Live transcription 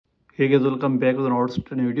Hey guys, welcome back with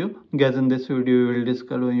another new video. Guys, in this video we will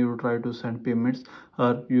discuss when you try to send payments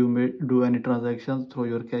or you may do any transactions through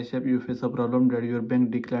your Cash App. You face a problem that your bank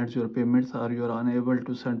declines your payments or you are unable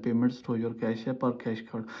to send payments through your Cash App or Cash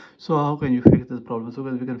Card. So how can you fix this problem? So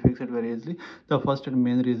guys, we can fix it very easily. The first and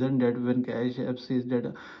main reason that when Cash App sees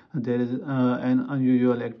that there is an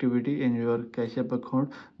unusual activity in your Cash App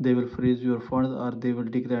account, they will freeze your funds or they will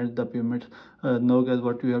decline the payments. Now guys,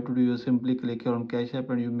 what you have to do is simply click here on Cash App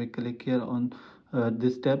and you may click here on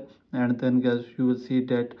this tab, and then guys you will see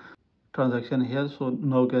that transaction here. So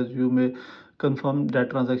now guys you may confirm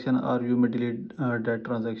that transaction or you may delete that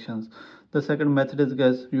transactions. The second method is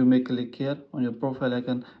guys, you may click here on your profile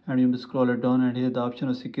icon and you may scroll it down, and here the option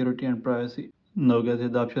of security and privacy. Now guys,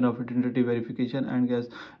 here's the option of identity verification, and guys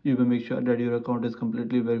you may make sure that your account is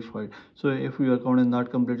completely verified. So if your account is not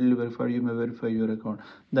completely verified, you may verify your account.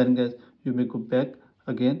 Then guys you may go back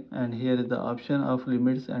again, and here is the option of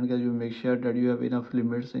limits, and guys you make sure that you have enough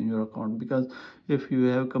limits in your account, because if you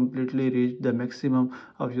have completely reached the maximum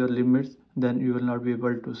of your limits, then you will not be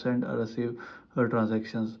able to send or receive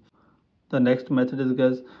transactions. The next method is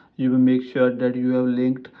guys, you will make sure that you have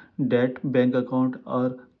linked that bank account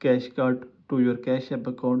or cash card to your Cash App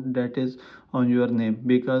account that is on your name,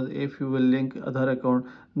 because if you will link other account,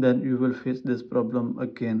 then you will face this problem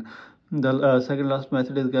again. The second last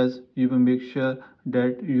method is guys, you will make sure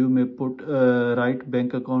that you may put right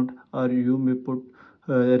bank account or you may put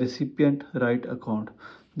recipient right account.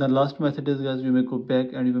 The last method is guys, you may go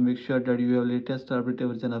back and you will make sure that you have latest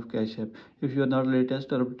updated version of Cash App. If you are not latest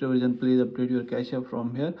updated version, please update your Cash App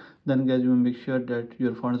from here. Then guys you will make sure that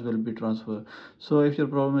your funds will be transferred. So if your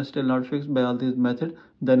problem is still not fixed by all these methods,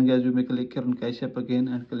 then guys you may click here on Cash App again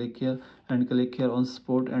and click here on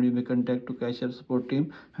support, and you may contact to Cash App support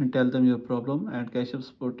team and tell them your problem, and Cash App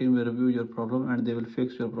support team will review your problem and they will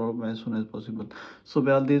fix your problem as soon as possible. So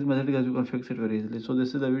by all these methods guys, you can fix it very easily. So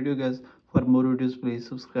this is the video guys. For more videos, please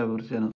subscribe our channel.